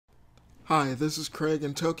Hi, this is Craig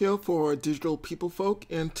in Tokyo for Digital People Folk,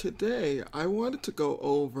 and today I wanted to go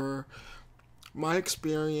over my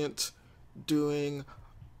experience doing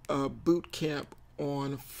a boot camp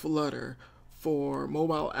on Flutter for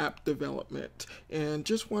mobile app development, and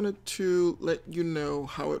just wanted to let you know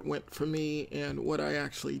how it went for me and what I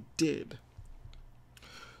actually did.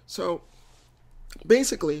 So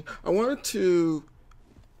basically, I wanted to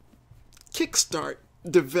kickstart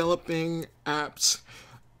developing apps.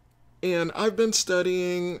 And I've been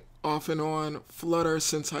studying off and on Flutter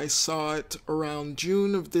since I saw it around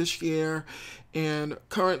June of this year, and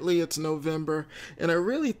currently it's November, and I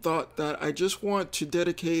really thought that I just want to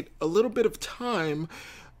dedicate a little bit of time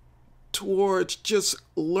towards just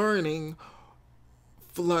learning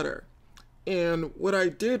Flutter. And what I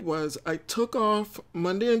did was I took off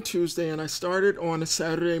Monday and Tuesday, and I started on a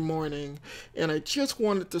Saturday morning, and I just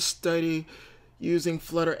wanted to study using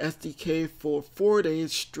Flutter SDK for 4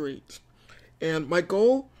 days straight. And my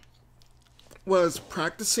goal was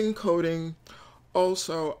practicing coding.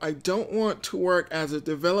 Also, I don't want to work as a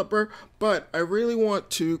developer, but I really want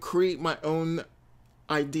to create my own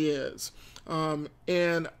ideas.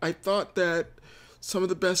 And I thought that some of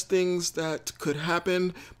the best things that could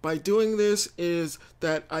happen by doing this is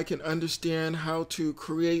that I can understand how to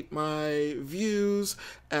create my views,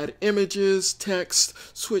 add images, text,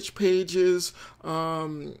 switch pages,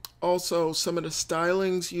 also some of the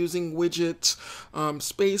stylings using widgets,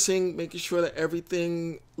 spacing, making sure that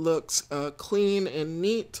everything looks clean and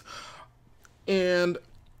neat. And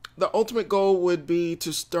the ultimate goal would be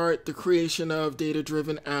to start the creation of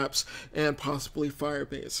data-driven apps and possibly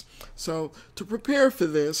Firebase. So to prepare for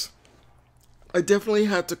this, I definitely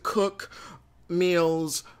had to cook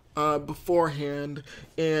meals beforehand,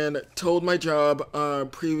 and told my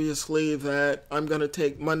job previously that I'm going to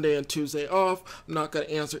take Monday and Tuesday off. I'm not going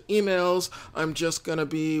to answer emails. I'm just going to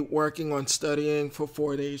be working on studying for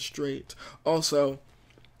 4 days straight. Also,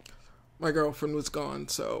 my girlfriend was gone,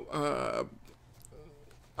 so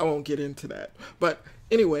I won't get into that. But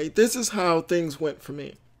anyway, this is how things went for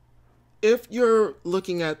me. If you're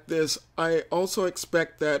looking at this, I also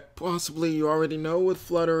expect that possibly you already know what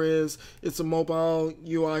Flutter is. It's a mobile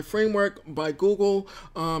UI framework by Google.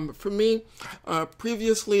 For me,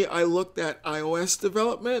 previously I looked at iOS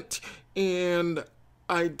development, and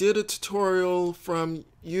I did a tutorial from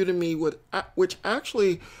Udemy which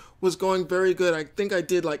actually was going very good. I think I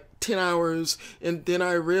did like 10 hours, and then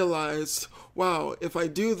I realized, wow, if I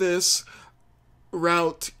do this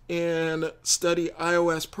route and study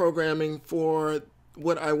iOS programming for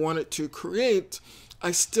what I wanted to create,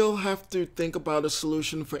 I still have to think about a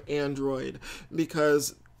solution for Android,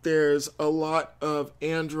 because there's a lot of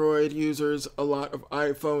Android users, a lot of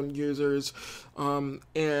iPhone users,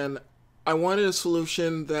 and I wanted a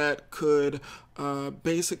solution that could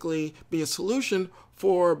basically be a solution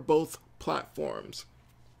for both platforms.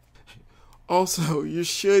 Also, you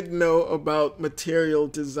should know about material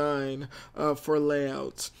design for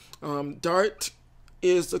layouts. Dart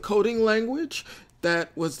is the coding language that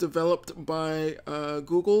was developed by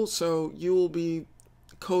Google, so you will be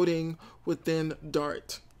coding within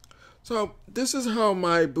Dart. So this is how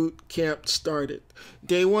my boot camp started.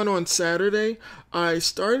 Day one on Saturday, I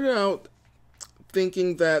started out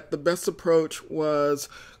thinking that the best approach was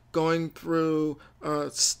going through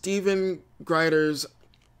Stephen Grider's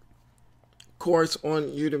course on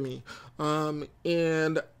Udemy,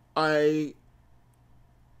 and I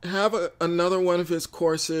have another one of his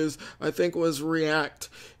courses, I think was React,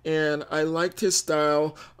 and I liked his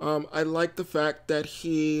style. I liked the fact that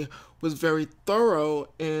he was very thorough,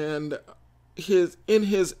 and in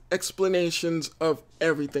his explanations of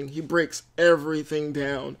everything, he breaks everything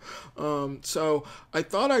down. So I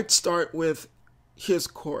thought I'd start with his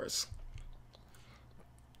course.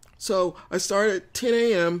 So I started at 10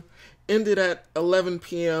 a.m., ended at 11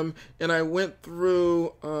 p.m., and I went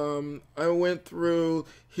through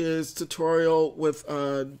his tutorial with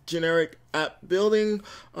generic app building.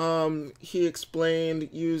 He explained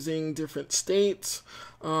using different states.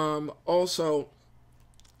 Also,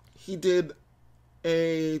 he did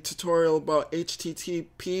a tutorial about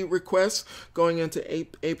HTTP requests going into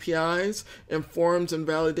APIs and forms and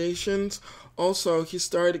validations. Also, he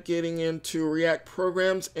started getting into React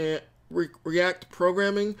programs and React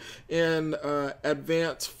programming and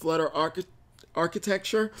advanced Flutter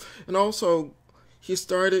architecture. And also, he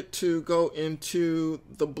started to go into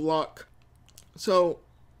the block. So,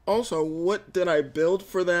 also, what did I build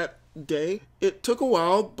for that day? It took a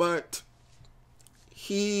while, but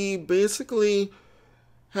he basically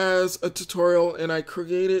has a tutorial, and I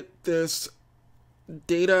created this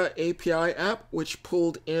data API app, which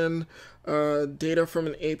pulled in data from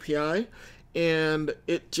an API, and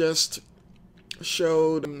it just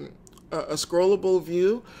showed a scrollable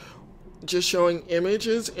view, just showing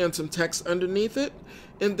images and some text underneath it.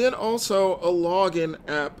 And then also a login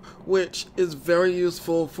app, which is very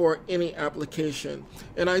useful for any application.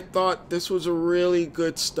 And I thought this was a really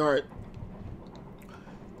good start.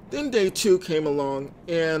 Then day 2 came along,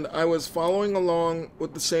 and I was following along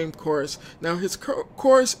with the same course. Now his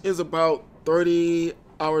course is about 30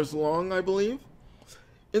 hours long, I believe.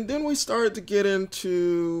 And then we started to get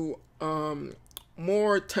into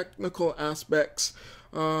more technical aspects,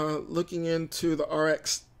 looking into the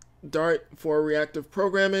RX Dart for reactive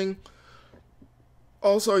programming.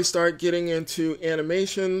 Also, I started getting into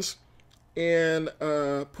animations and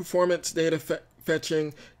performance data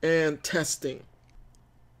fetching and testing.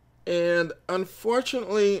 And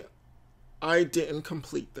unfortunately, I didn't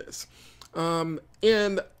complete this.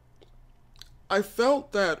 And I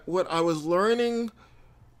felt that what I was learning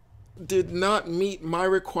did not meet my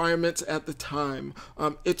requirements at the time.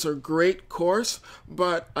 It's a great course,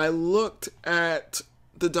 but I looked at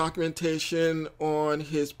the documentation on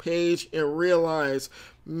his page and realized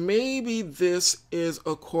maybe this is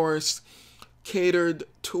a course catered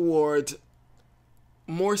towards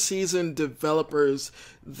more seasoned developers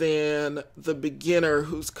than the beginner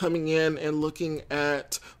who's coming in and looking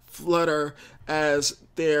at Flutter as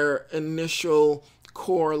their initial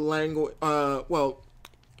core language,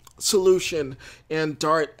 solution, and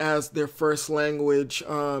Dart as their first language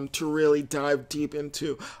to really dive deep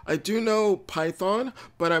into. I do know Python,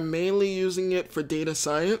 but I'm mainly using it for data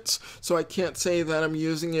science, so I can't say that I'm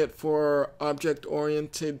using it for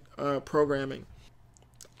object-oriented programming.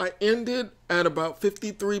 I ended at about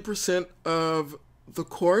 53% of the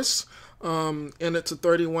course, and it's a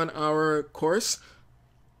 31-hour course.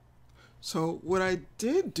 So what I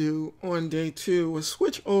did do on day 2 was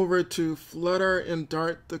switch over to Flutter and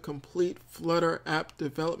Dart, the complete Flutter app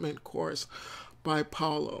development course by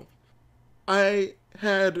Paulo. I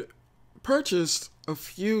had purchased a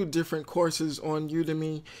few different courses on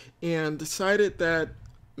Udemy and decided that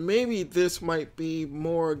maybe this might be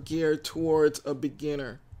more geared towards a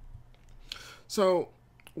beginner. So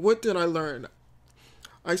what did I learn?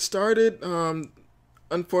 I started,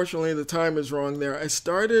 unfortunately the time is wrong there. I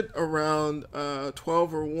started around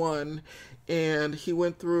 12 or 1, and he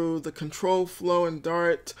went through the control flow in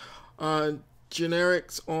Dart,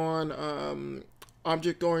 generics on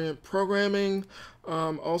object-oriented programming,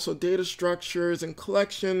 also data structures and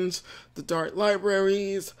collections, the Dart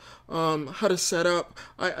libraries, how to set up.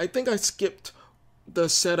 I think I skipped the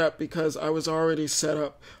setup because I was already set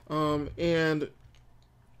up, and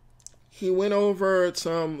he went over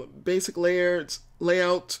some basic layouts,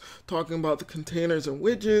 talking about the containers and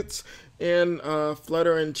widgets, and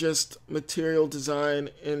Flutter and just material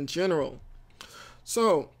design in general.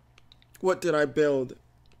 So, what did I build?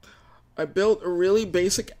 I built a really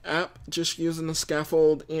basic app just using a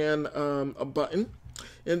scaffold and a button.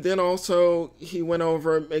 And then also he went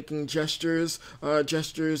over making gestures.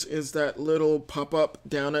 Gestures is that little pop-up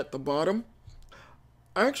down at the bottom.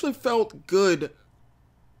 I actually felt good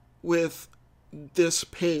with this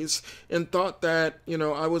pace and thought that,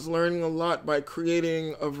 I was learning a lot by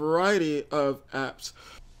creating a variety of apps.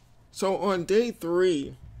 So on day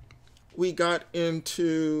 3, we got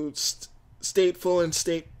into stateful and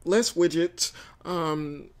stateless widgets,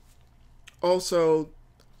 also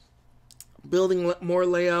building more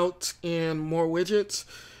layouts and more widgets.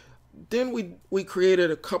 Then we created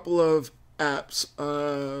a couple of apps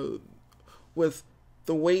with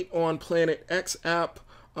the Wait on Planet X app,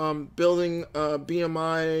 building a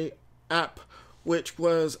BMI app, which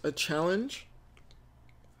was a challenge.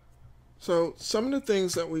 So some of the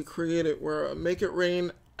things that we created were a Make It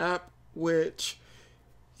Rain app, which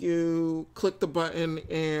you click the button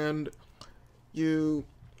and you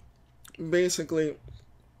basically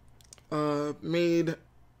made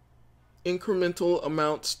incremental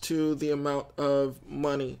amounts to the amount of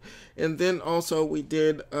money. And then also we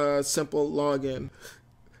did a simple login,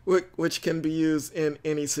 which can be used in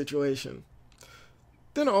any situation.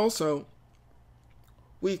 Then also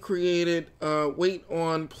we created Wait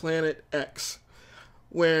on Planet X,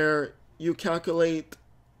 where you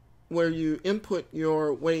input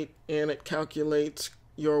your weight and it calculates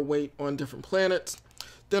your weight on different planets.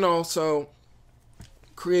 Then also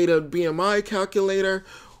create a BMI calculator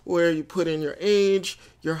where you put in your age,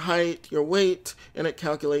 your height, your weight, and it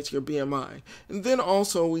calculates your BMI. And then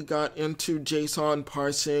also we got into JSON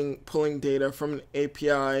parsing, pulling data from an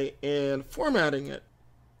API and formatting it.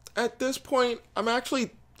 At this point, I'm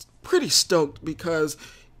actually pretty stoked because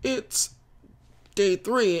it's day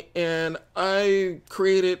 3 and I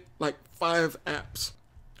created like 5 apps.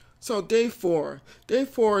 So day 4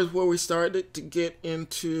 is where we started to get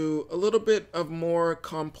into a little bit of more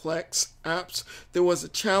complex apps. There was a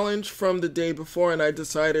challenge from the day before and I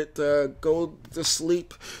decided to go to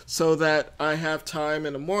sleep so that I have time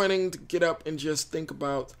in the morning to get up and just think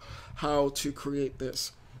about how to create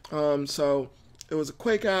this. So it was a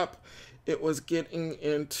Quake app. It was getting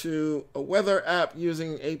into a weather app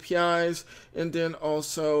using APIs, and then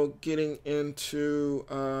also getting into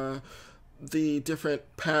the different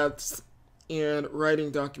paths and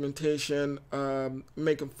writing documentation,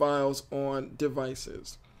 making files on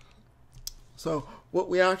devices. So what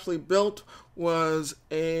we actually built was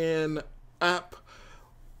an app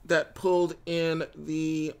that pulled in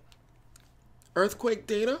the earthquake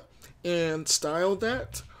data and styled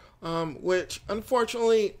that, which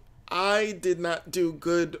unfortunately I did not do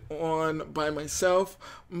good on by myself,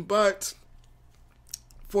 but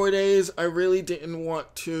 4 days I really didn't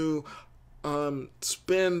want to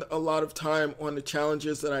spend a lot of time on the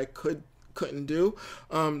challenges that I couldn't do.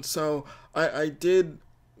 So I did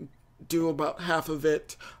do about half of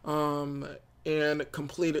it and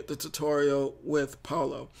completed the tutorial with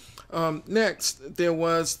Paulo. Next, there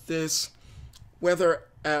was this weather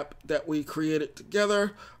app that we created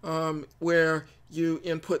together where you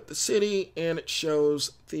input the city and it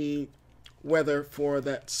shows the weather for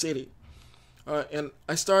that city. And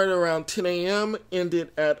I started around 10 a.m.,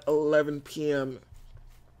 ended at 11 p.m.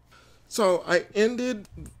 So I ended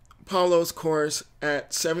Paulo's course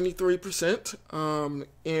at 73%,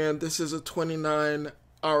 and this is a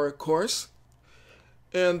 29-hour course.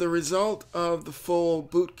 And the result of the full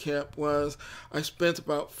boot camp was I spent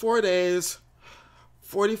about 4 days,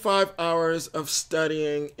 45 hours of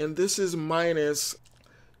studying, and this is minus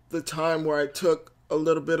the time where I took a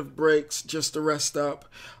little bit of breaks just to rest up,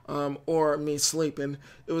 or me sleeping.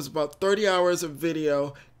 It was about 30 hours of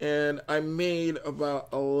video, and I made about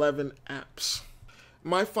 11 apps.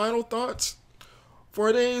 My final thoughts: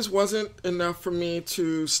 4 days wasn't enough for me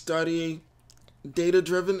to study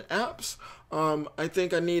data-driven apps. I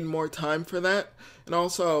think I need more time for that. And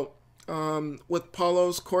also, with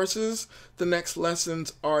Paulo's courses, the next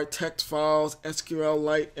lessons are text files,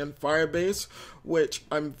 SQLite, and Firebase, which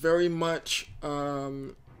I'm very much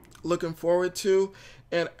looking forward to.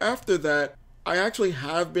 And after that, I actually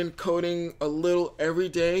have been coding a little every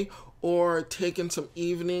day or taking some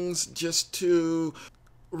evenings just to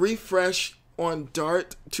refresh on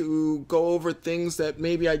Dart, to go over things that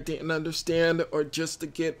maybe I didn't understand, or just to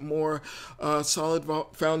get more solid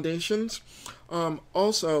foundations.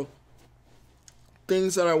 Also,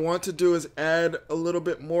 things that I want to do is add a little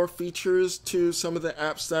bit more features to some of the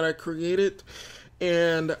apps that I created.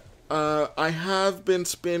 And I have been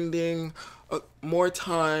spending more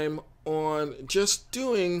time on just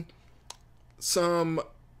doing some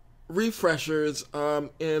refreshers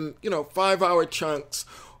in 5-hour chunks,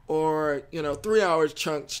 or 3-hour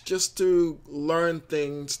chunks, just to learn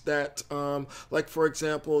things that like, for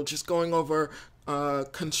example, just going over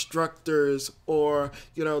constructors, or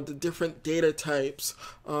the different data types,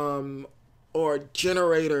 or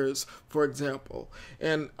generators, for example.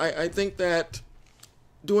 And I think that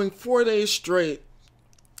doing 4 days straight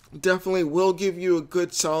definitely will give you a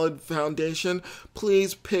good solid foundation.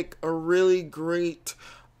 Please pick a really great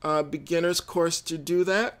beginner's course to do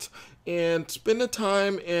that, and spend the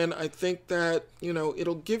time. And I think that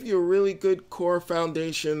it'll give you a really good core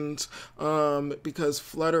foundations, because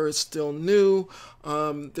Flutter is still new.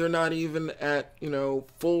 They're not even at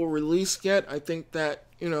full release yet. I think that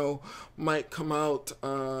might come out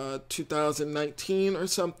 2019 or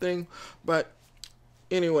something. But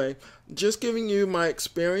anyway, just giving you my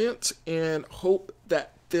experience, and hope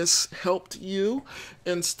that this helped you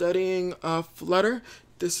in studying Flutter.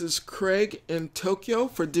 This is Craig in Tokyo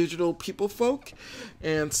for Digital People Folk,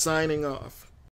 and signing off.